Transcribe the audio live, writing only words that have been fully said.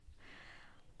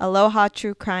Aloha,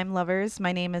 true crime lovers.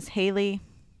 My name is Haley.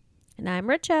 And I'm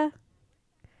Richa.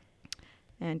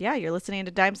 And yeah, you're listening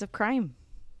to Dimes of Crime.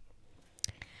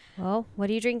 Well, what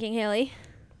are you drinking, Haley?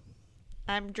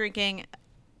 I'm drinking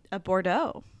a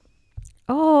Bordeaux.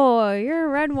 Oh, you're a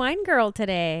red wine girl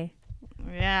today.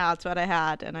 Yeah, that's what I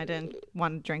had. And I didn't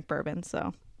want to drink bourbon,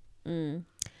 so.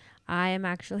 I am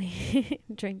actually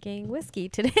drinking whiskey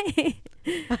today.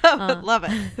 Love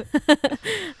it.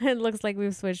 It looks like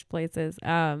we've switched places.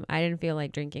 I didn't feel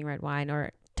like drinking red wine,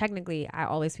 or technically I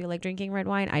always feel like drinking red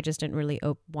wine. I just didn't really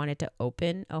wanted to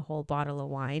open a whole bottle of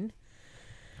wine.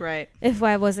 Right. If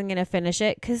I wasn't going to finish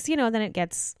it, because, then it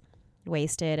gets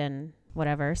wasted and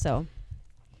whatever. So,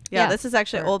 yeah, this is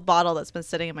actually an old bottle that's been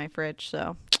sitting in my fridge.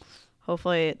 So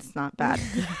hopefully it's not bad.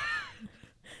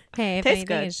 Hey, if Tastes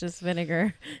anything, good. it's just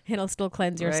vinegar. It'll still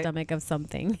cleanse your stomach of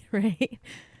something, right?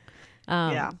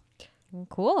 Yeah.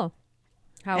 Cool.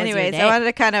 How was your Anyways, day? I wanted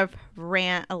to kind of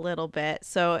rant a little bit.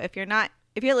 So if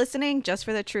you're listening just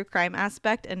for the true crime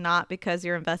aspect and not because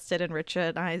you're invested in Richa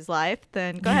and I's life,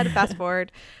 then go ahead and fast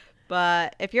forward.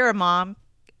 But if you're a mom,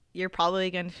 you're probably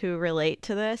going to relate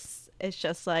to this. It's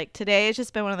just like today has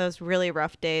just been one of those really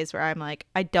rough days where I'm like,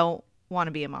 I don't want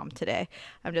to be a mom today.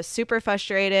 I'm just super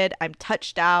frustrated. I'm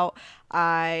touched out.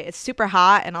 It's super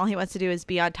hot and all he wants to do is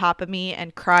be on top of me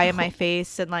and cry in my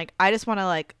face. And like, I just want to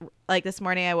like this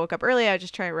morning I woke up early. I was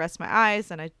just trying to rest my eyes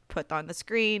and I put on the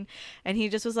screen and he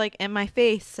just was like in my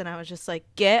face. And I was just like,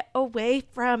 get away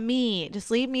from me. Just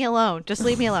leave me alone. Just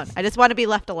leave me alone. I just want to be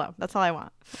left alone. That's all I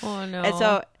want. Oh, no. And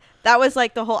so that was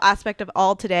like the whole aspect of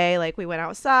all today. Like we went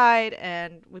outside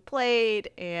and we played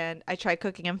and I tried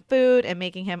cooking him food and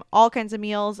making him all kinds of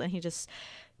meals and he just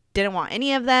didn't want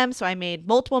any of them. So I made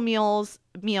multiple meals.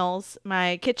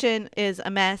 My kitchen is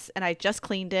a mess and I just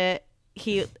cleaned it.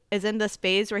 He is in this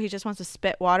phase where he just wants to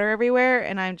spit water everywhere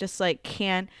and I'm just like,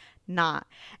 can not.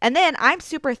 And then I'm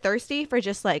super thirsty for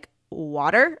just like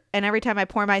water, and every time I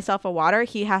pour myself a water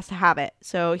he has to have it,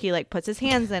 so he like puts his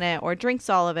hands in it or drinks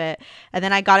all of it. And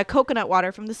then I got a coconut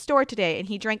water from the store today and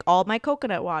he drank all my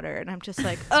coconut water and I'm just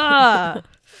like, ugh,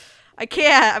 I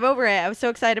can't, I'm over it. I was so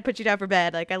excited to put you down for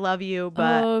bed, like I love you,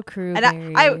 but Kruger.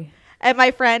 and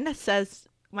my friend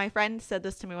said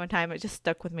this to me one time. It just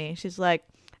stuck with me. She's like,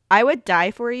 I would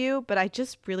die for you, but I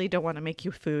just really don't want to make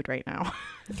you food right now.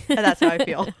 And that's how I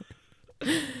feel.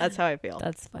 That's how I feel.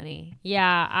 That's funny.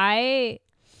 Yeah, I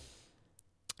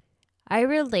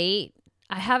relate.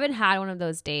 I haven't had one of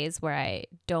those days where I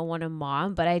don't want a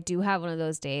mom, but I do have one of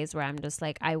those days where I'm just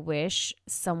like, I wish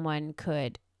someone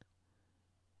could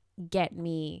get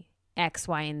me X,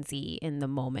 Y, and Z in the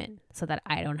moment so that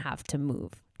I don't have to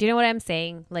move. Do you know what I'm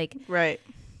saying? Like, right.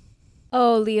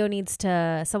 Oh,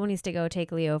 someone needs to go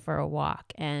take Leo for a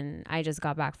walk. And I just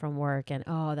got back from work and,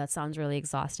 oh, that sounds really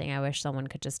exhausting. I wish someone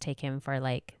could just take him for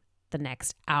like the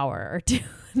next hour or two.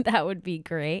 That would be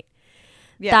great.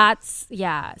 Yeah.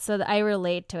 So I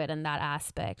relate to it in that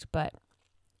aspect. But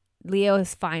Leo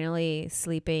is finally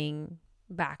sleeping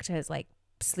back to his like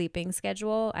sleeping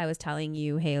schedule. I was telling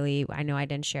you, Haley, I know I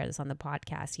didn't share this on the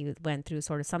podcast. He went through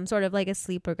some sort of like a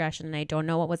sleep regression and I don't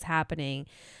know what was happening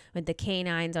with the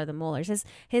canines or the molars.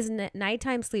 His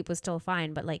nighttime sleep was still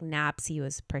fine, but like naps he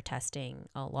was protesting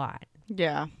a lot.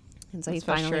 Yeah. And so he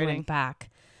finally went back.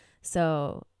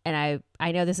 So, and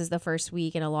I know this is the first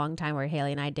week in a long time where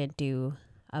Haley and I didn't do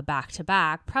a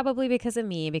back-to-back, probably because of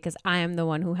me, because I am the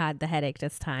one who had the headache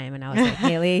this time. And I was like,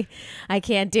 Haley, I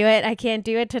can't do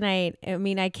it tonight. I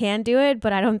mean, I can do it,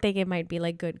 but I don't think it might be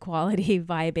like good quality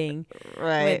vibing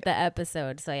with the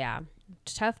episode. So yeah,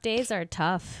 tough days are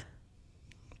tough.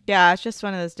 Yeah, it's just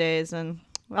one of those days, and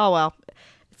oh well,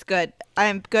 it's good.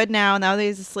 I'm good now that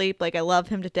he's asleep. Like I love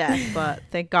him to death, but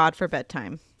thank God for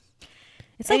bedtime.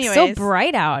 It's like so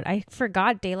bright out. I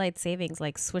forgot daylight savings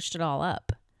like switched it all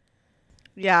up.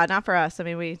 Yeah, not for us. I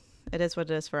mean, it is what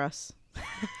it is for us.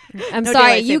 I'm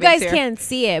sorry, you guys can't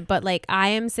see it, but like I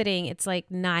am sitting, it's like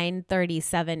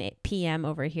 9:37 p.m.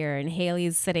 over here, and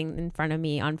Haley's sitting in front of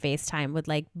me on FaceTime with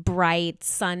like bright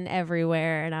sun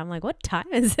everywhere, and I'm like, what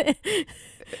time is it?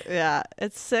 Yeah,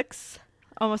 it's 6,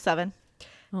 almost 7.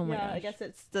 Oh my gosh. I guess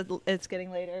it's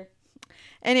getting later.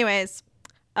 Anyways,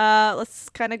 let's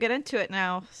kind of get into it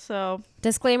now. So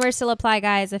disclaimers still apply,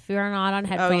 guys. If you're not on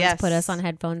headphones, put us on yes.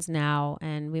 headphones now,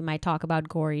 and we might talk about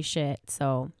gory shit.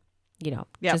 So,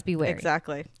 just be wary.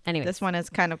 Exactly. Anyways, this one is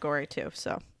kind of gory too.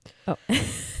 So, oh,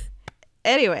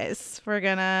 anyways,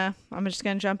 I'm just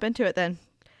gonna jump into it then.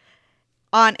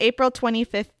 On April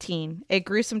 2015, a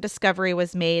gruesome discovery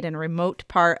was made in a remote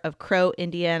part of Crow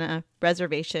Indian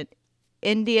Reservation,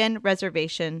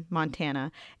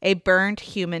 Montana. A burned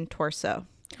human torso.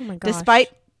 oh my gosh.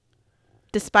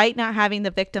 Despite not having the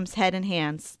victim's head and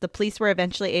hands, the police were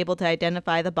eventually able to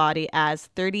identify the body as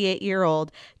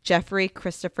 38-year-old Jeffrey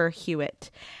Christopher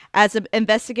Hewitt. As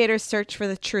investigators searched for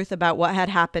the truth about what had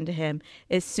happened to him,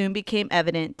 it soon became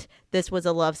evident this was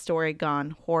a love story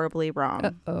gone horribly wrong.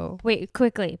 Uh-oh. Wait,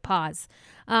 quickly, pause.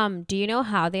 Do you know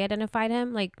how they identified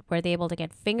him? Like, were they able to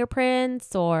get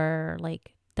fingerprints, or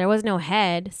like there was no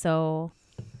head, so...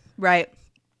 Right.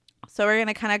 So we're going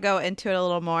to kind of go into it a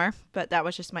little more, but that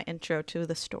was just my intro to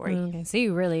the story. Okay, so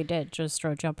you really did just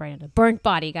jump right into burnt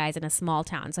body, guys, in a small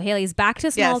town. So Haley's back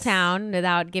to small town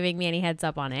without giving me any heads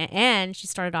up on it. And she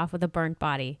started off with a burnt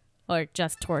body, or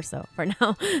just torso for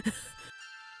now.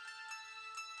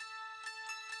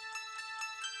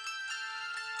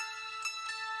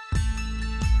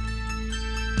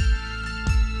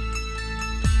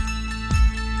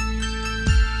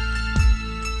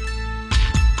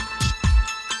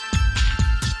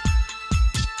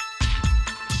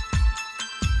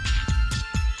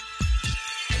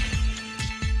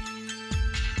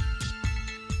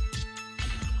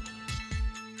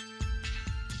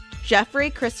 Jeffrey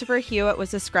Christopher Hewitt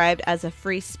was described as a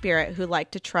free spirit who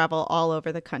liked to travel all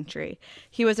over the country.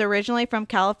 He was originally from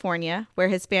California, where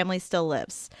his family still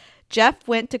lives. Jeff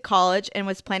went to college and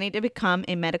was planning to become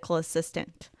a medical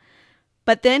assistant.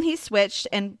 But then he switched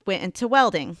and went into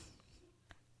welding.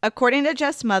 According to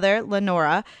Jeff's mother,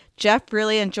 Lenora, Jeff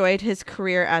really enjoyed his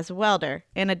career as a welder.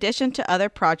 In addition to other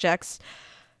projects,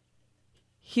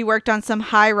 he worked on some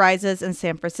high rises in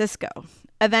San Francisco.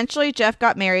 Eventually, Jeff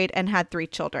got married and had 3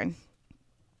 children.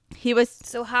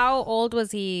 So how old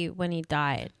was he when he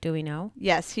died? Do we know?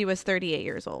 Yes, he was 38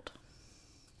 years old.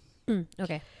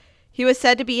 Okay. He was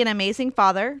said to be an amazing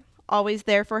father, always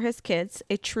there for his kids,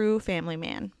 a true family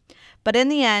man. But in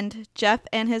the end, Jeff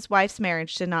and his wife's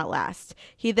marriage did not last.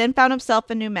 He then found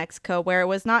himself in New Mexico, where it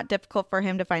was not difficult for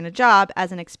him to find a job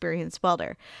as an experienced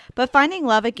welder. But finding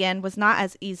love again was not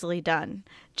as easily done.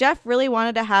 Jeff really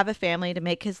wanted to have a family to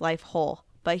make his life whole,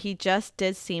 but he just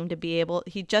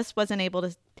wasn't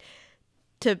able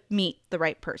to meet the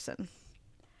right person.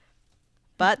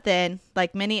 But then,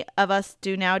 like many of us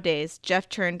do nowadays, Jeff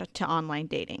turned to online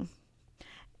dating.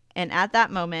 And at that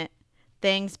moment,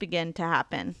 things began to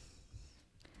happen.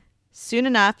 Soon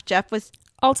enough, Jeff was...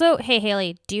 Also, hey,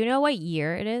 Haley, do you know what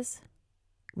year it is?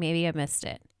 Maybe I missed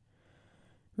it.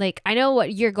 Like, I know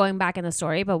what year going back in the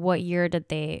story, but what year did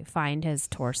they find his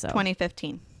torso?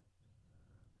 2015.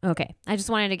 Okay. I just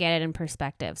wanted to get it in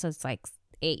perspective. So it's like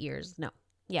 8 years. No.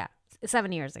 Yeah.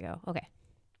 7 years ago. Okay.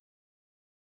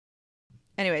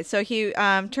 Anyway, so he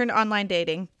turned to online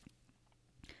dating.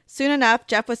 Soon enough,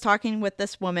 Jeff was talking with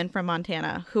this woman from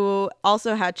Montana who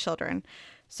also had children.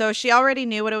 So she already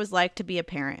knew what it was like to be a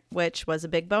parent, which was a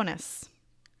big bonus.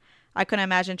 I couldn't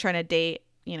imagine trying to date,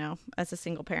 as a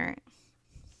single parent.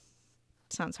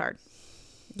 Sounds hard.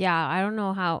 Yeah, I don't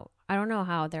know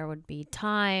how there would be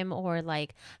time, or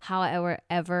like how I would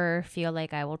ever feel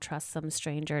like I will trust some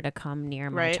stranger to come near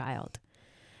my child.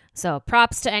 So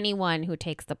props to anyone who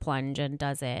takes the plunge and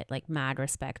does it. Like, mad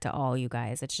respect to all you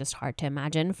guys. It's just hard to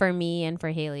imagine for me and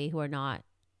for Haley, who are not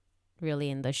really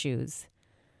in the shoes.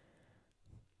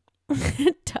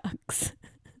 Tux.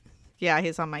 Yeah,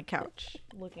 he's on my couch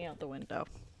looking out the window.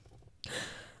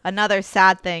 Another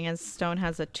sad thing is Stone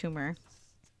has a tumor.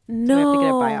 No. So we have to get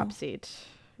it biopsied.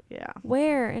 Yeah.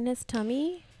 Where? In his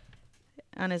tummy?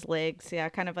 On his legs. Yeah,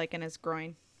 kind of like in his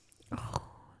groin. Oh,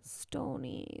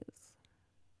 Stonies.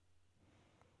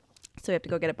 So we have to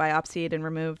go get it biopsied and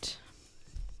removed.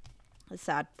 It's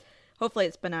sad. Hopefully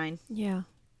it's benign. Yeah.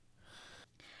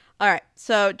 All right.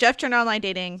 So Jeff turned online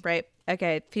dating, right?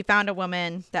 Okay. He found a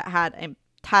woman that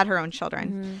had her own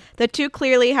children. Mm-hmm. The two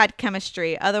clearly had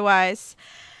chemistry. Otherwise,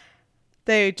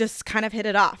 they just kind of hit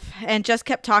it off and just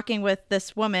kept talking with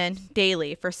this woman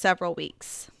daily for several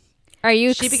weeks. Are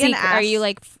you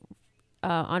like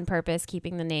on purpose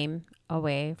keeping the name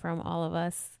away from all of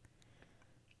us?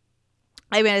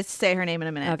 I'm going to say her name in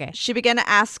a minute. Okay. She began to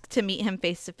ask to meet him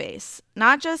face to face.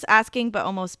 Not just asking, but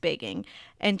almost begging.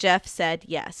 And Jeff said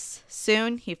yes.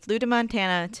 Soon, he flew to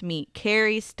Montana to meet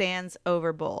Carrie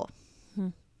Stansoverbull.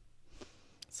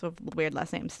 So weird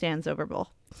last name, Stansoverbull.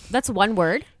 That's one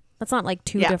word? That's not like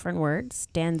two different words?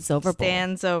 Stansoverbull.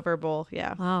 Stansoverbull,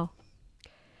 yeah. Wow.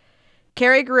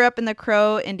 Carrie grew up in the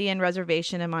Crow Indian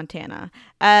Reservation in Montana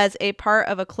as a part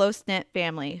of a close-knit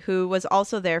family who was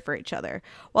also there for each other.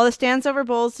 While the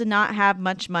Stansoverbulls did not have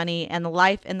much money and the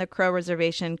life in the Crow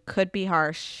Reservation could be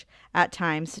harsh at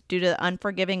times due to the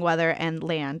unforgiving weather and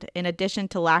land, in addition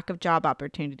to lack of job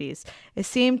opportunities, it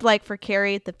seemed like for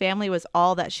Carrie, the family was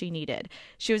all that she needed.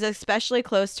 She was especially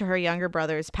close to her younger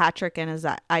brothers, Patrick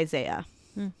and Isaiah.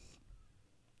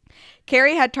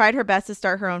 Carrie had tried her best to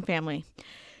start her own family.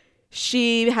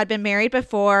 She had been married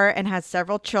before and had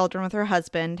several children with her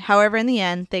husband. However, in the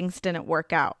end, things didn't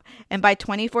work out. And by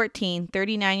 2014,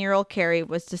 39-year-old Carrie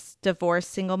was a divorced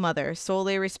single mother,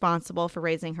 solely responsible for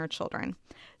raising her children.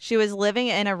 She was living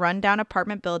in a rundown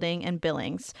apartment building in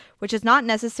Billings, which is not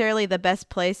necessarily the best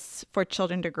place for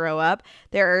children to grow up.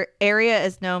 Their area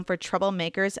is known for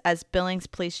troublemakers, as Billings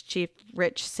Police Chief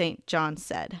Rich St. John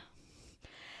said.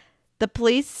 The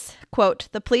police, quote,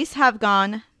 "The police have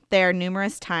gone there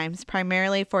numerous times,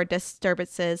 primarily for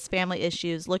disturbances, family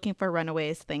issues, looking for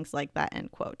runaways, things like that,"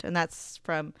 end quote. And that's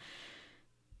from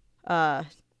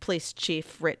Police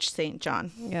Chief Rich St.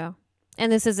 John. Yeah.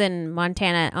 And this is in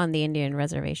Montana on the Indian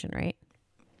Reservation, right?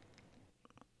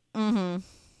 Mm-hmm.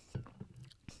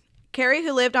 Carrie,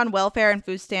 who lived on welfare and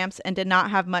food stamps and did not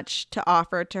have much to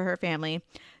offer to her family,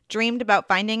 dreamed about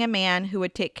finding a man who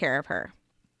would take care of her.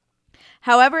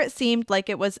 However, it seemed like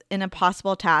it was an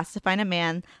impossible task to find a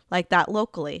man like that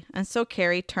locally, and so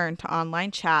Carrie turned to online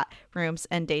chat rooms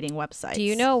and dating websites. Do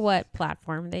you know what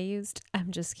platform they used? I'm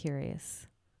just curious.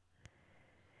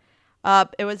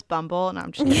 It was Bumble. No,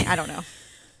 I'm just kidding. I don't know.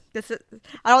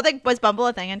 I don't think, was Bumble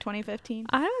a thing in 2015?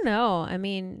 I don't know. I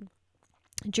mean,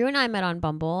 Drew and I met on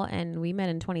Bumble, and we met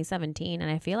in 2017,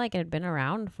 and I feel like it had been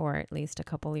around for at least a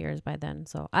couple years by then.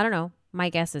 So I don't know. My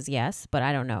guess is yes, but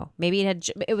I don't know. Maybe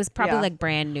it was probably like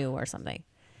brand new or something.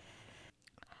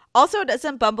 Also,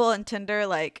 doesn't Bumble and Tinder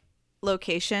like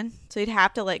location? So you'd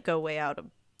have to like go way out of.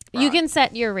 You can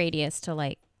set your radius to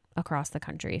like across the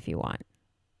country if you want.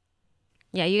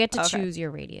 Yeah, you get to choose your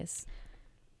radius.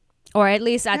 Or at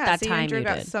least at that time you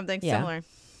got did. Something similar.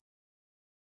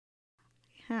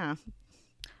 Yeah.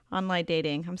 Online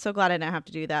dating. I'm so glad I don't have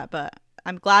to do that, but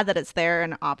I'm glad that it's there,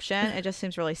 an option. It just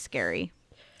seems really scary.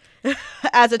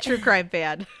 As a true crime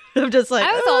fan. I'm just like,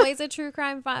 I was always a true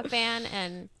crime fan,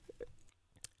 and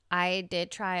I did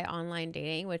try online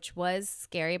dating, which was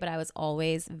scary, but I was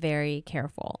always very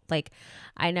careful. Like,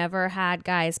 I never had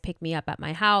guys pick me up at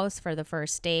my house for the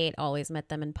first date, always met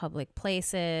them in public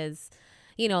places,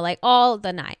 you know, like all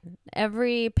the nine.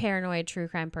 Every paranoid true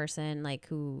crime person, like,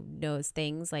 who knows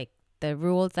things, like the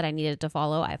rules that I needed to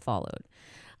follow, I followed.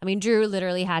 I mean, Drew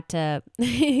literally had to,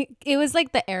 it was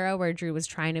like the era where Drew was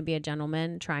trying to be a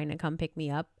gentleman, trying to come pick me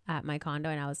up at my condo.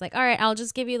 And I was like, all right, I'll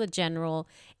just give you the general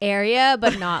area,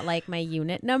 but not like my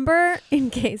unit number in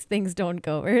case things don't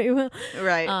go very well.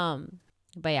 Right.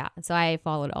 But yeah, so I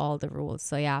followed all the rules.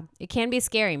 So yeah, it can be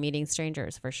scary meeting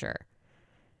strangers for sure.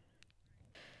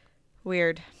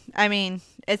 Weird. I mean,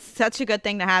 it's such a good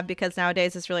thing to have because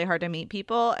nowadays it's really hard to meet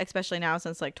people, especially now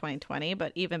since like 2020,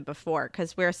 but even before,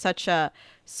 because we're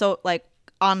like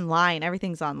online,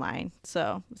 everything's online.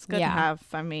 So it's good to have.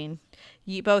 I mean,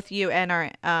 both you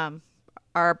and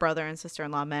our brother and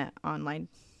sister-in-law met online.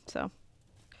 So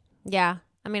yeah,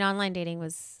 I mean, online dating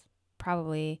was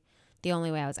probably the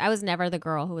only way I was never the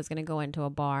girl who was going to go into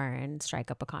a bar and strike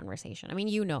up a conversation. I mean,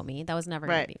 you know me. That was never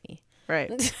going to be me.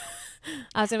 Right.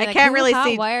 I was gonna be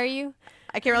like, why are you?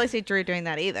 I can't really see Drew doing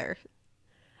that either.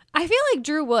 I feel like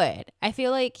Drew would. I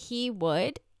feel like he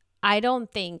would. I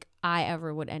don't think I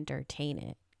ever would entertain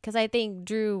it because I think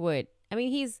Drew would. I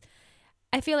mean,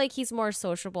 I feel like he's more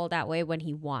sociable that way when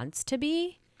he wants to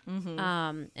be. Mm-hmm.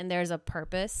 And there's a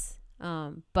purpose.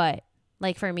 But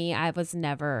like for me, I was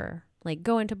never like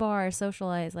go into bars,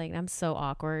 socialize. Like I'm so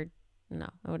awkward. No,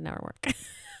 it would never work.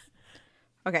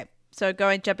 Okay. So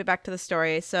jumping back to the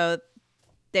story. So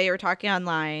they were talking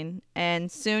online,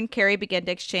 and soon Carrie began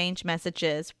to exchange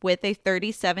messages with a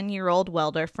 37-year-old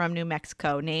welder from New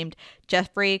Mexico named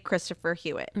Jeffrey Christopher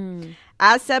Hewitt.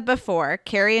 As said before,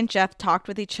 Carrie and Jeff talked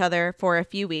with each other for a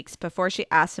few weeks before she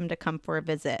asked him to come for a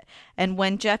visit. And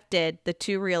when Jeff did, the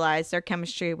two realized their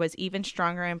chemistry was even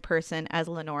stronger in person, as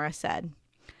Lenora said.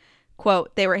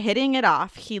 Quote, they were hitting it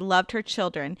off. He loved her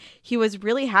children. He was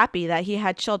really happy that he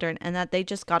had children and that they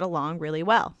just got along really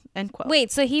well. End quote.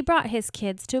 Wait, so he brought his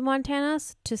kids to Montana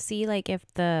to see like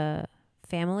if the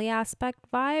family aspect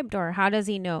vibed, or how does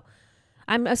he know?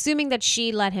 I'm assuming that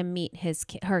she let him meet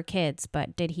her kids,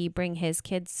 but did he bring his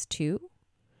kids too?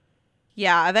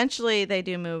 Yeah, eventually they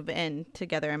do move in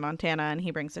together in Montana and he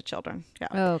brings the children. Yeah.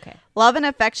 Oh, okay. Love and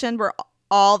affection were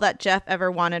all that Jeff ever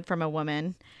wanted from a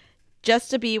woman.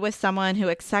 Just to be with someone who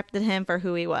accepted him for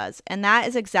who he was. And that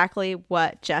is exactly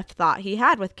what Jeff thought he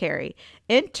had with Carrie.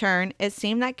 In turn, it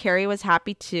seemed that Carrie was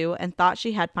happy too and thought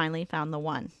she had finally found the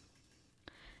one.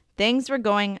 Things were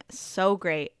going so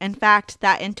great. In fact,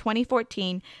 that in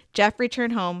 2014, Jeff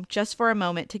returned home just for a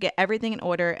moment to get everything in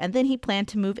order, and then he planned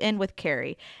to move in with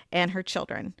Carrie and her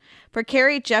children. For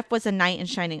Carrie, Jeff was a knight in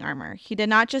shining armor. He did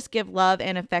not just give love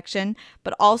and affection,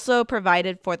 but also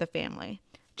provided for the family.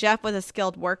 Jeff was a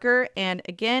skilled worker, and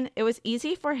again, it was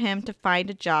easy for him to find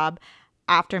a job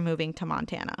after moving to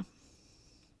Montana.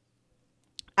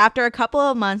 After a couple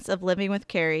of months of living with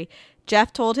Carrie,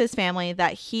 Jeff told his family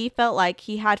that he felt like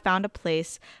he had found a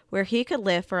place where he could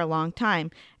live for a long time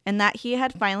and that he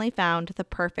had finally found the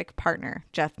perfect partner,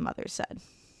 Jeff's mother said.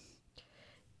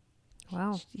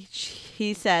 Wow.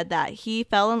 She said that he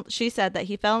fell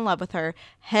in love with her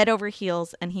head over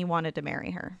heels and he wanted to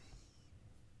marry her.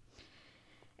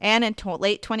 And in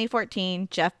late 2014,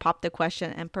 Jeff popped the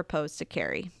question and proposed to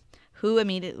Carrie, who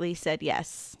immediately said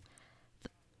yes.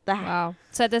 Wow.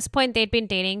 So at this point, they'd been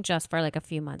dating just for like a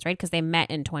few months, right? Because they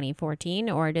met in 2014,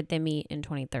 or did they meet in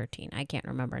 2013? I can't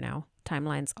remember now.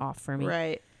 Timeline's off for me.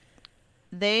 Right.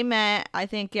 They met, I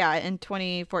think, in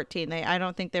 2014. I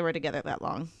don't think they were together that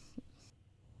long.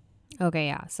 Okay,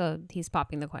 yeah. So he's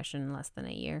popping the question in less than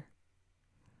a year.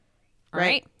 All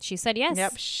right. She said yes.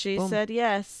 Yep, she said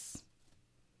yes.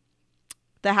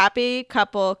 The happy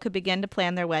couple could begin to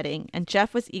plan their wedding, and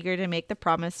Jeff was eager to make the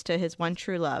promise to his one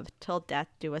true love, till death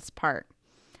do us part.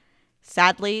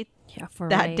 Sadly,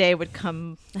 day would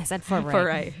come. I said for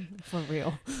right. For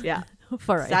real. Yeah.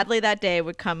 For right. Sadly, that day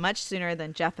would come much sooner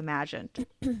than Jeff imagined.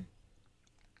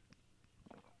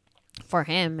 For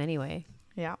him, anyway.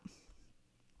 Yeah.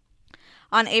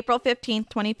 On April 15th,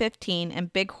 2015, in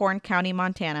Bighorn County,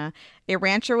 Montana, a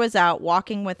rancher was out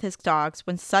walking with his dogs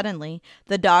when suddenly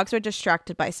the dogs were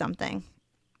distracted by something.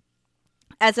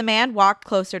 As a man walked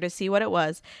closer to see what it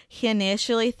was, he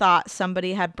initially thought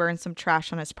somebody had burned some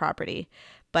trash on his property.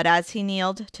 But as he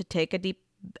kneeled to take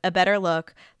a better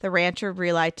look, the rancher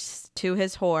realized to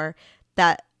his horror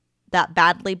that that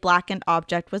badly blackened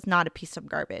object was not a piece of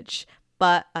garbage,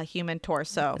 but a human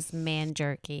torso. It was man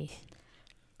jerky.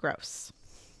 Gross.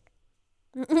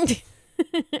 I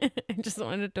just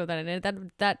wanted to throw that in there.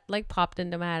 That like popped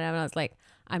into my head and I was like,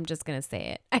 I'm just gonna say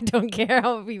it. I don't care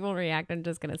how people react. I'm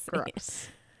just gonna say it.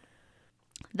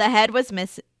 The head was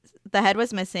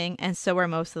missing, and so were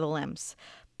most of the limbs.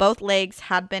 Both legs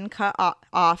had been cut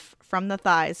off from the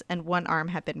thighs, and one arm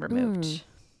had been removed.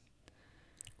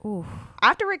 Ooh.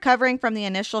 After recovering from the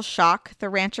initial shock, the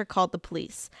rancher called the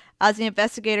police. As the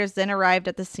investigators then arrived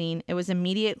at the scene, it was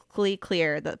immediately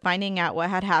clear that finding out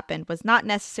what had happened was not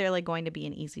necessarily going to be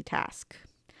an easy task.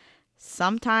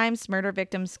 Sometimes murder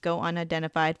victims go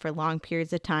unidentified for long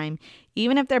periods of time,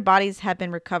 even if their bodies have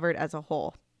been recovered as a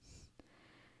whole.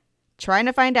 Trying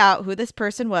to find out who this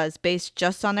person was based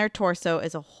just on their torso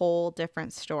is a whole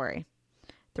different story.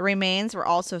 The remains were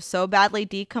also so badly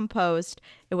decomposed,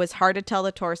 it was hard to tell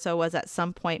the torso was at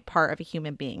some point part of a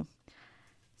human being.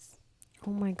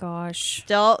 Oh my gosh.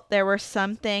 Still, there were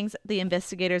some things the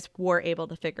investigators were able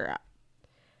to figure out.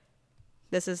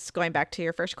 This is going back to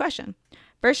your first question.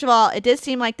 First of all, it did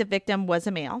seem like the victim was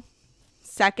a male.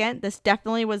 Second, this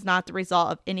definitely was not the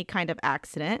result of any kind of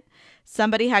accident.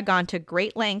 Somebody had gone to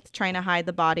great lengths trying to hide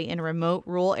the body in a remote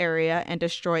rural area and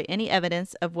destroy any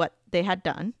evidence of what they had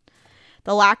done.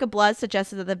 The lack of blood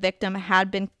suggested that the victim had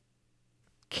been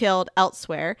killed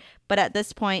elsewhere, but at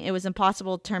this point, it was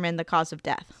impossible to determine the cause of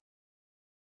death.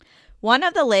 One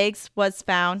of the legs was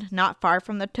found not far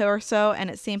from the torso, and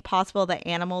it seemed possible that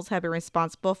animals had been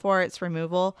responsible for its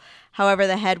removal. However,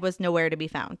 the head was nowhere to be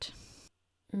found.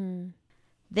 Then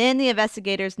the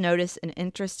investigators noticed an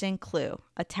interesting clue,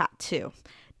 a tattoo.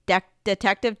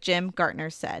 Detective Jim Gartner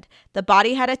said the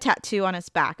body had a tattoo on its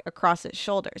back across its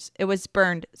shoulders. It was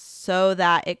burned so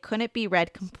that it couldn't be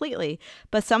read completely,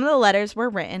 but some of the letters were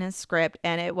written in script,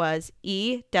 and it was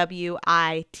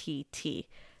EWITT.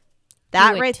 That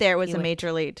Hewitt, right there was Hewitt. A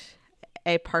major lead,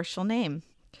 a partial name.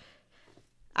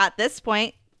 At this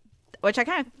point, which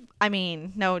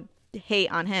no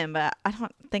hate on him, but I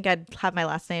don't think I'd have my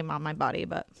last name on my body,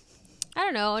 but I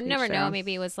don't know. Never know.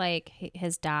 Maybe it was like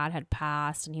his dad had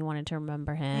passed and he wanted to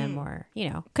remember him, or,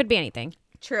 could be anything.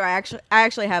 True. I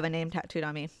actually have a name tattooed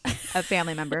on me, a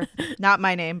family member, not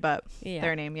my name, but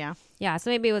their name. Yeah. Yeah. So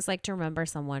maybe it was like to remember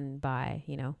someone by,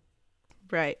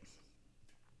 Right.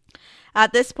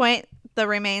 At this point, the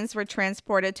remains were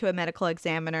transported to a medical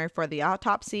examiner for the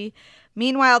autopsy.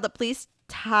 Meanwhile, the police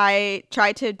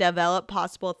tried to develop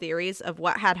possible theories of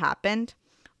what had happened.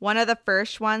 One of the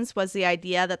first ones was the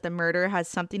idea that the murder has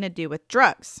something to do with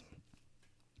drugs,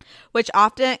 which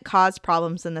often caused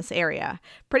problems in this area.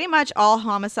 Pretty much all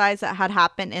homicides that had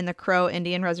happened in the Crow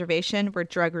Indian Reservation were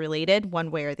drug-related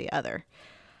one way or the other.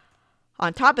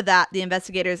 On top of that, the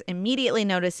investigators immediately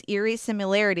noticed eerie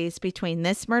similarities between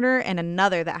this murder and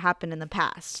another that happened in the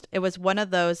past. It was one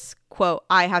of those, quote,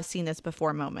 I have seen this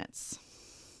before moments.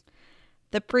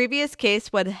 The previous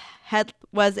case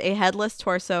was a headless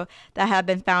torso that had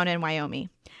been found in Wyoming.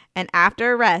 And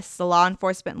after arrest, the law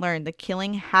enforcement learned the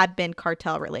killing had been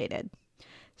cartel related.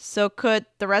 So could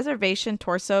the reservation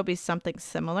torso be something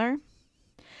similar?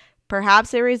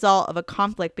 Perhaps a result of a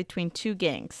conflict between two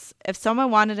gangs. If someone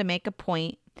wanted to make a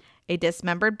point, a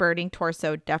dismembered burning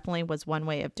torso definitely was one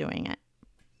way of doing it.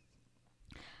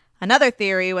 Another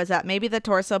theory was that maybe the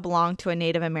torso belonged to a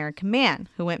Native American man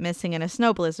who went missing in a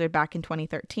snow blizzard back in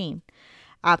 2013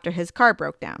 after his car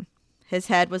broke down. His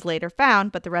head was later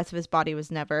found, but the rest of his body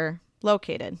was never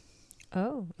located.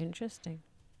 Oh, interesting.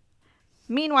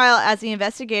 Meanwhile, as the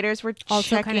investigators were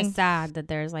also kind of sad that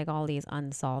there's like all these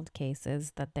unsolved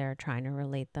cases that they're trying to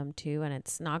relate them to, and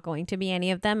it's not going to be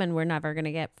any of them, and we're never going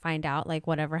to find out like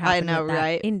whatever happened with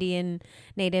that Indian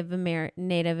Native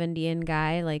Indian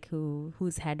guy, like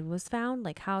whose head was found.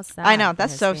 Like, how sad. I know,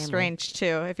 that's so strange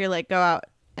too. If you're like go out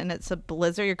and it's a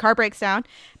blizzard, your car breaks down,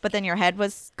 but then your head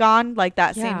was gone, like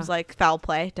that seems like foul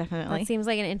play. Definitely, that seems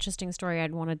like an interesting story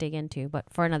I'd want to dig into, but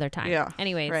for another time. Yeah.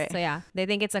 Anyways, right. So yeah, they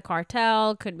think it's a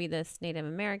cartel, could be this Native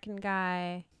American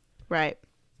guy. Right.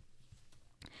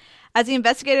 As the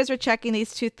investigators were checking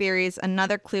these two theories,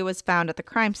 another clue was found at the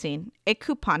crime scene: a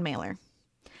coupon mailer.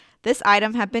 This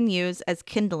item had been used as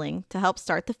kindling to help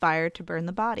start the fire to burn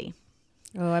the body.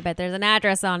 Oh, I bet there's an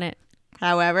address on it.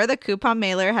 However, the coupon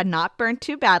mailer had not burned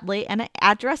too badly, and an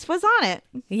address was on it.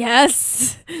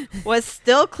 Yes. Was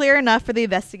still clear enough for the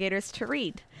investigators to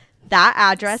read. That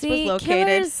address was located.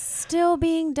 Killers still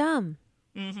being dumb.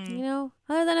 Mm-hmm. You know,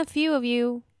 other than a few of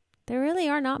you, there really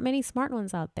are not many smart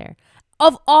ones out there.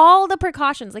 Of all the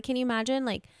precautions, like, can you imagine,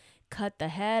 like, cut the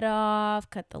head off,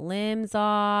 cut the limbs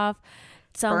off,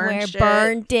 somewhere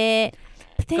burned it,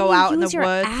 but then go out in the your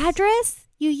woods. Address?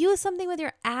 You use something with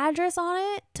your address on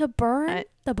it to burn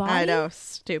the body? I know,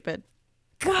 stupid.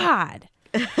 God.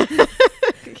 I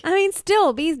mean,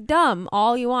 still, be dumb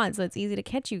all you want so it's easy to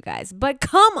catch you guys. But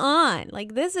come on.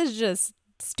 Like, this is just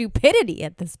stupidity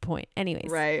at this point. Anyways.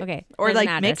 Right. Okay. Or,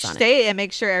 like, stay and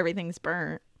make sure everything's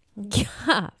burnt.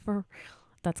 Yeah.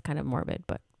 That's kind of morbid,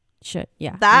 but should.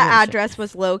 Yeah. That address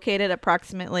was located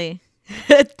approximately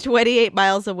 28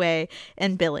 miles away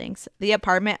in Billings, the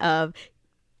apartment of...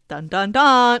 dun dun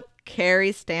dun,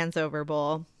 Carrie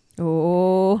Stansoverbull.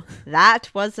 Oh, that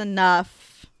was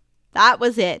enough. That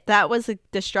was it. That was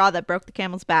the straw that broke the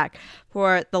camel's back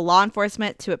for the law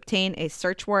enforcement to obtain a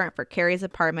search warrant for Carrie's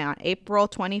apartment on April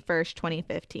 21st,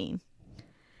 2015.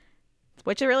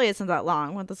 Which it really isn't that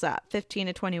long. What was that? 15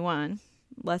 to 21.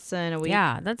 Less than a week.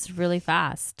 Yeah, that's really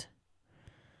fast.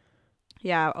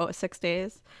 Yeah, 6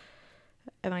 days.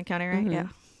 Am I counting right? Mm-hmm. Yeah.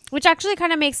 Which actually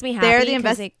kind of makes me happy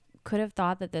because they could have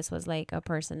thought that this was like a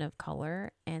person of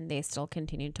color and they still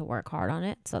continued to work hard on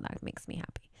it. So that makes me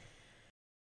happy.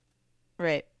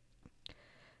 Right.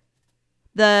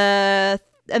 The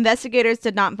investigators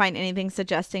did not find anything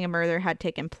suggesting a murder had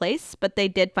taken place, but they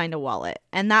did find a wallet.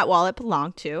 And that wallet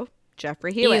belonged to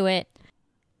Jeffrey Hewitt.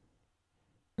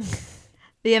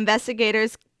 The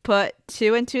investigators put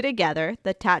two and two together.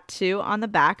 The tattoo on the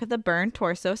back of the burned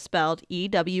torso spelled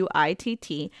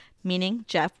EWITT, meaning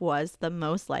Jeff was the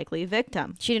most likely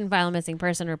victim. She didn't file a missing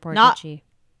person report, did she?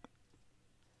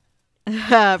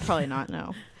 Probably not,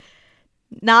 no.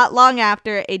 Not long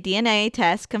after, a DNA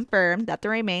test confirmed that the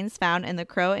remains found in the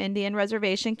Crow Indian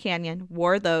Reservation Canyon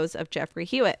were those of Jeffrey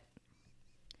Hewitt.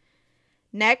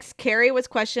 Next, Carrie was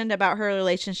questioned about her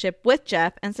relationship with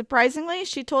Jeff, and surprisingly,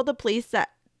 she told the police that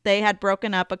they had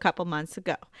broken up a couple months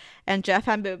ago, and Jeff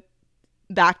had moved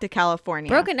back to California.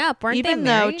 Broken up, weren't they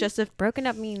married? Broken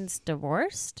up means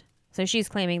divorced, so she's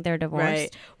claiming they're divorced.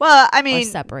 Right. Well, I mean, or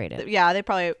separated. Yeah, they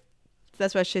probably.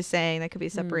 That's what she's saying. They could be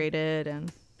separated,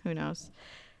 and who knows.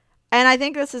 And I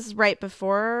think this is right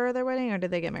before their wedding, or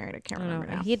did they get married? I can't remember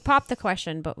now. He'd popped the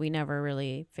question, but we never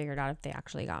really figured out if they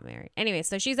actually got married. Anyway,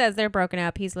 so she says they're broken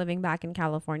up. He's living back in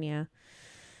California.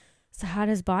 So how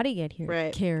does body get here,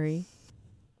 right. Carrie?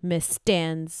 Miss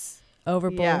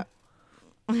Stansoverbull. Yeah.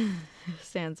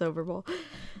 Stansoverbull.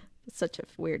 It's such a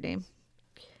weird name.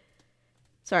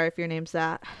 Sorry if your name's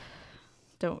that.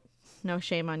 No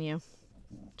shame on you.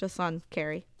 Just on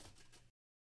Carrie.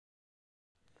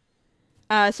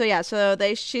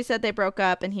 She said they broke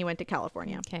up and he went to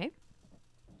California. Okay.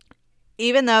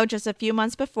 Even though just a few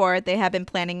months before they had been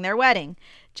planning their wedding.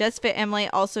 Jeff's family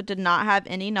also did not have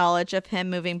any knowledge of him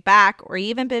moving back or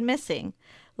even been missing.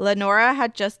 Lenora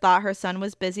had just thought her son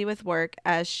was busy with work,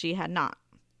 as she had not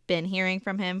been hearing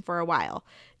from him for a while.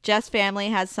 Jeff's family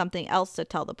has something else to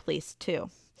tell the police, too.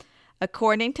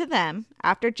 According to them,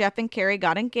 after Jeff and Carrie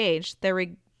got engaged, their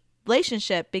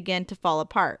relationship began to fall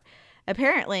apart.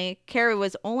 Apparently, Carrie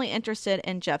was only interested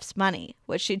in Jeff's money,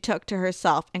 which she took to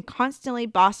herself and constantly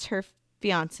bossed her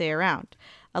fiancé around.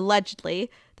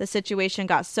 Allegedly, the situation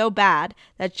got so bad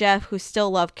that Jeff, who still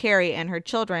loved Carrie and her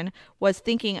children, was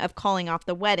thinking of calling off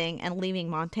the wedding and leaving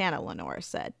Montana, Lenore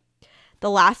said. The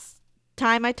last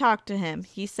time I talked to him,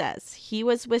 he says, he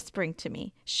was whispering to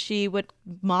me. She would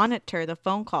monitor the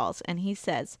phone calls, and he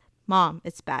says, "Mom,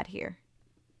 it's bad here."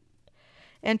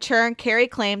 In turn, Carrie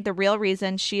claimed the real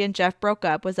reason she and Jeff broke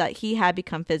up was that he had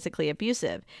become physically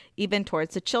abusive, even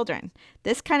towards the children.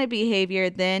 This kind of behavior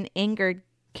then angered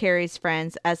Carrie's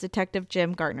friends, as Detective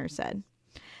Jim Gartner said.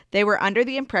 They were under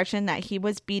the impression that he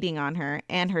was beating on her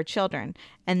and her children,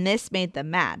 and this made them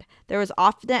mad. There was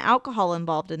often alcohol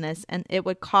involved in this, and it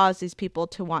would cause these people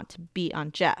to want to beat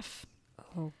on Jeff.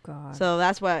 Oh, God. So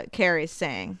that's what Carrie's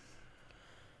saying.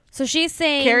 So she's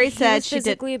saying Carrie he said was she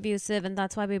physically abusive, and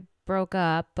that's why we broke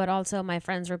up. But also my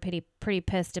friends were pretty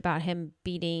pissed about him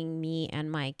beating me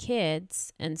and my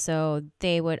kids. And so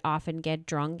they would often get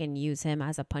drunk and use him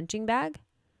as a punching bag.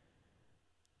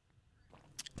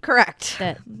 Correct.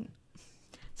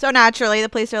 So naturally, the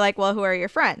police are like, well, who are your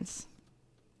friends?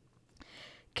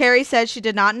 Carrie said she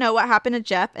did not know what happened to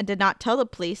Jeff and did not tell the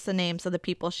police the names of the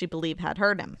people she believed had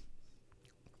hurt him.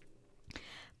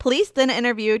 Police then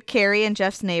interviewed Carrie and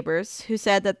Jeff's neighbors, who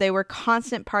said that they were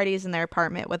constant parties in their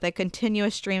apartment with a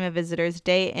continuous stream of visitors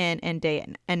day in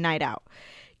and night out.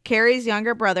 Carrie's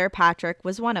younger brother, Patrick,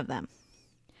 was one of them.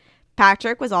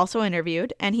 Patrick was also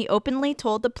interviewed, and he openly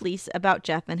told the police about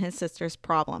Jeff and his sister's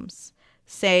problems,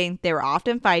 saying they were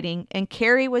often fighting and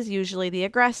Carrie was usually the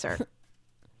aggressor.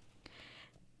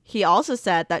 He also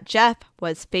said that Jeff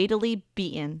was fatally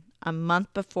beaten a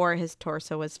month before his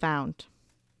torso was found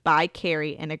by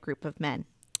Carrie and a group of men.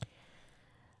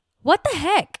 What the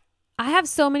heck? I have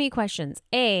so many questions.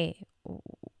 I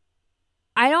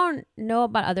don't know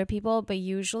about other people, but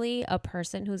usually a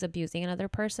person who's abusing another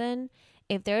person,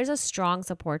 if there's a strong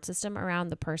support system around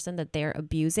the person that they're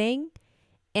abusing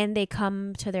and they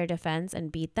come to their defense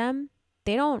and beat them,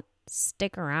 they don't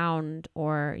stick around,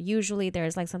 or usually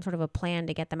there's like some sort of a plan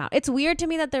to get them out. It's weird to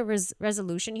me that the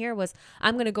resolution here was,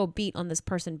 I'm going to go beat on this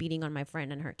person beating on my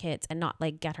friend and her kids and not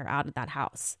like get her out of that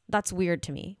house. That's weird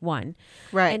to me, one.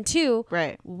 Right. And two,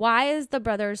 right. Why is the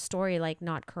brother's story like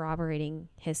not corroborating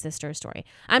his sister's story?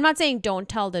 I'm not saying don't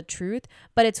tell the truth,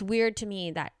 but it's weird to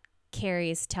me that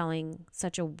Carrie is telling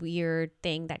such a weird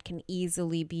thing that can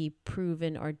easily be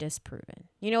proven or disproven.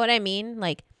 You know what I mean?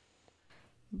 Like,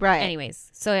 right.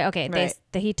 Anyways, so okay, right.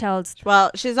 He tells.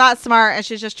 Well, she's not smart, and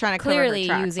she's just trying to clearly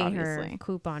cover her tracks, using obviously. her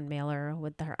coupon mailer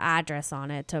with her address on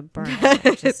it to burn it.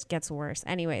 It just gets worse.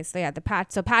 Anyways, so yeah,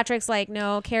 so Patrick's like,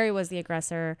 no, Carrie was the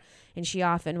aggressor, and she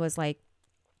often was like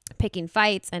picking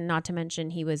fights, and not to mention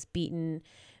he was beaten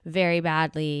very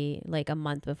badly like a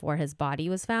month before his body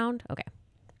was found. Okay.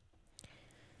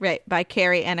 Right, by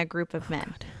Carrie and a group of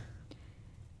men. God.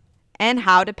 And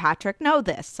how did Patrick know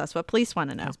this? That's what police want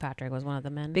to know. Because Patrick was one of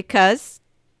the men. Because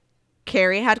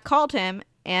Carrie had called him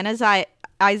and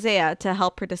Isaiah to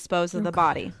help her dispose of the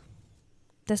body.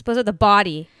 Dispose of the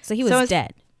body? So he was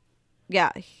dead?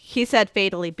 Yeah, he said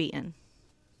fatally beaten.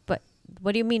 But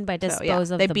what do you mean by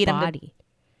dispose of the body?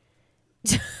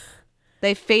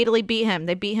 They fatally beat him.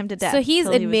 They beat him to death. So he's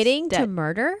admitting to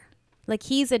murder? Like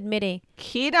he's admitting.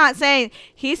 He's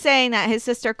saying that his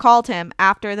sister called him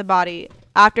after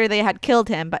they had killed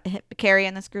him, but Carrie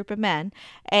and this group of men,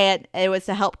 and it was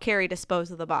to help Carrie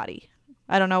dispose of the body.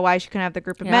 I don't know why she couldn't have the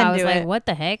group of men do it. I was like, what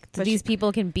the heck? These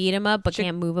people can beat him up but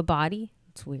can't move a body?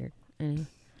 It's weird. And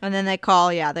then they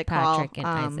call Patrick and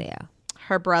Isaiah.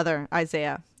 Her brother,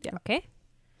 Isaiah. Yeah. Okay.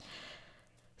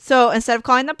 So instead of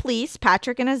calling the police,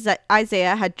 Patrick and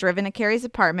Isaiah had driven to Carrie's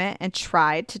apartment and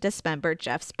tried to dismember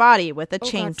Jeff's body with a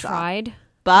chainsaw. Tried?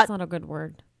 But that's not a good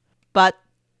word. But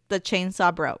the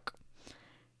chainsaw broke.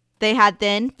 They had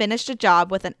then finished a job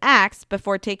with an axe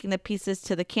before taking the pieces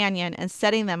to the canyon and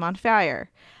setting them on fire.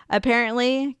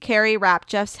 Apparently, Carrie wrapped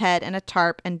Jeff's head in a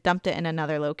tarp and dumped it in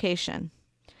another location.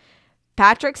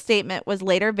 Patrick's statement was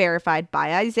later verified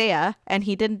by Isaiah, and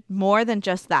he did more than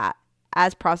just that.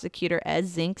 As prosecutor Ed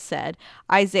Zink said,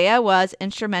 Isaiah was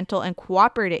instrumental in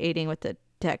cooperating with the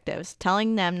detectives,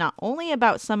 telling them not only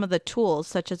about some of the tools,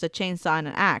 such as a chainsaw and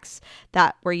an axe,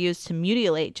 that were used to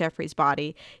mutilate Jeffrey's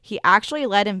body, he actually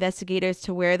led investigators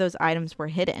to where those items were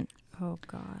hidden. Oh,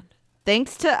 God.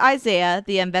 Thanks to Isaiah,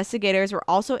 the investigators were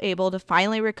also able to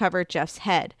finally recover Jeff's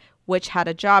head, which had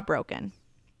a jaw broken.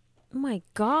 Oh my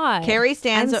God. Carrie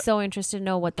stands. I'm so interested to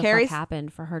know what the fuck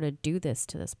happened for her to do this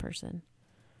to this person.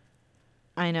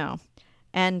 I know.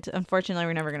 And unfortunately,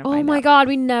 we're never going to find out. Oh my God.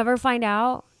 We never find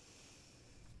out?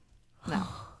 No.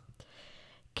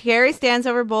 Carrie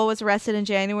Stansover-Bull was arrested in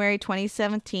January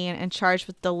 2017 and charged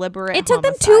with deliberate homicide. It took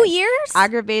them 2 years?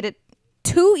 Aggravated.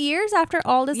 2 years after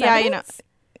all this evidence?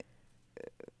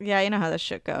 You know how this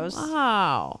shit goes.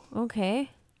 Wow.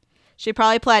 Okay. She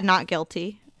probably pled not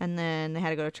guilty, and then they had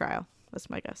to go to trial. That's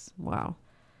my guess. Wow.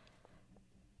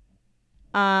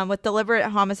 With deliberate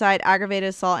homicide, aggravated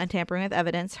assault, and tampering with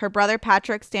evidence. Her brother,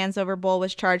 Patrick Stansover-Bull,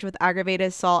 was charged with aggravated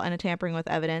assault and tampering with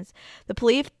evidence. The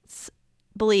police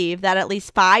believe that at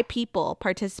least 5 people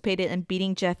participated in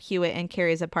beating Jeff Hewitt in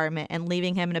Carrie's apartment and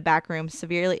leaving him in a back room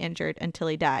severely injured until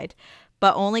he died.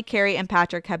 But only Carrie and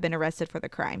Patrick have been arrested for the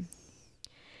crime.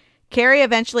 Carrie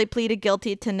eventually pleaded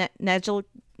guilty to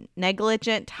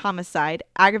negligent homicide,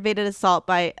 aggravated assault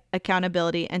by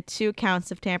accountability, and 2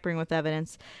 counts of tampering with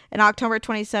evidence. In October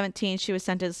 2017, she was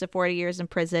sentenced to 40 years in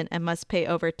prison and must pay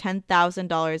over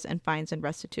 $10,000 in fines and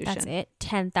restitution. That's it?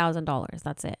 $10,000.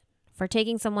 That's it. For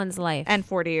taking someone's life. And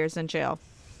 40 years in jail.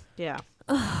 Yeah.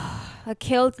 That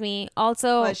kills me.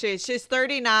 Also, well, she's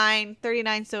 39,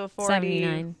 so 40.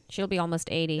 79. She'll be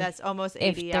almost 80. That's almost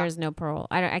 80, if there's no parole.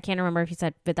 I can't remember if you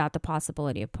said without the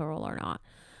possibility of parole or not.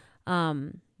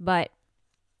 But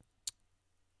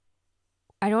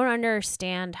I don't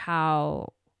understand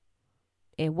how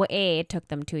it took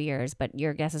them 2 years, but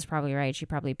your guess is probably right. She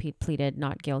probably pleaded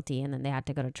not guilty, and then they had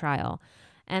to go to trial.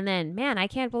 And then, man, I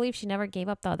can't believe she never gave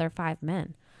up the other 5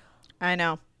 men. I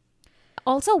know.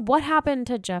 Also, what happened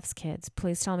to Jeff's kids?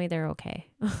 Please tell me they're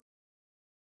okay.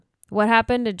 What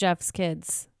happened to Jeff's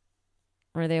kids?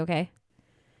 Were they okay?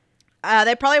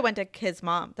 They probably went to his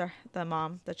mom, the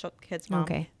kid's mom.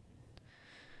 Okay.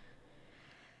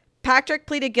 Patrick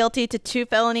pleaded guilty to 2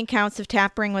 felony counts of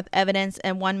tampering with evidence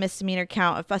and 1 misdemeanor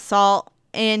count of assault.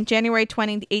 In January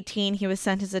 2018, he was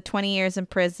sentenced to 20 years in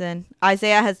prison.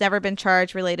 Isaiah has never been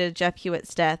charged related to Jeff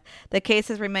Hewitt's death. The case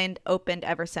has remained open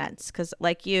ever since because,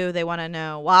 like you, they want to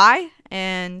know why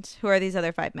and who are these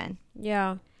other 5 men.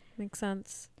 Yeah, makes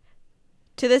sense.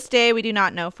 To this day, we do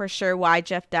not know for sure why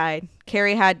Jeff died.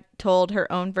 Carrie had told her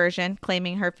own version,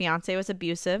 claiming her fiancé was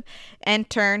abusive. In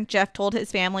turn, Jeff told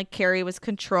his family Carrie was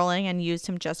controlling and used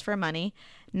him just for money.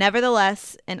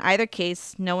 Nevertheless, in either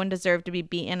case, no one deserved to be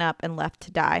beaten up and left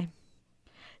to die.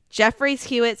 Jeffrey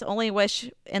Hewitt's only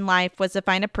wish in life was to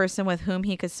find a person with whom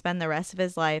he could spend the rest of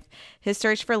his life. His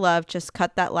search for love just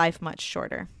cut that life much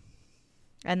shorter.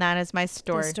 And that is my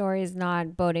story. The story is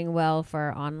not boding well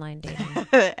for online dating.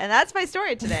 And that's my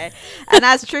story today. And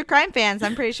as true crime fans,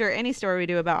 I'm pretty sure any story we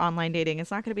do about online dating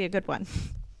is not going to be a good one.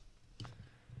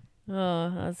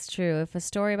 Oh, that's true. If a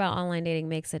story about online dating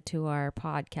makes it to our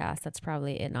podcast, that's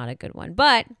probably not a good one.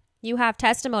 But you have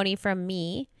testimony from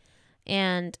me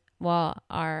and, well,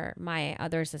 my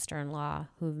other sister-in-law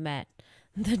who've met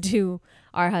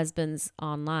our husbands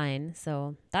online.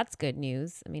 So that's good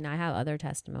news. I mean, I have other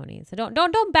testimonies. So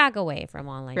don't back away from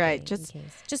online dating.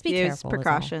 Just be careful.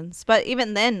 Precautions. But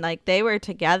even then, like, they were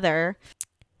together.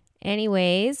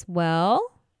 Anyways,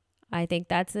 well, I think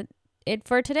that's it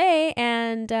for today,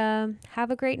 and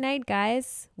have a great night,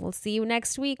 guys. We'll see you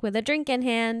next week with a drink in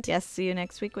hand. Yes, see you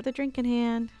next week with a drink in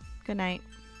hand. Good night.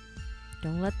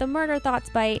 Don't let the murder thoughts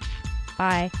bite.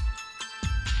 Bye.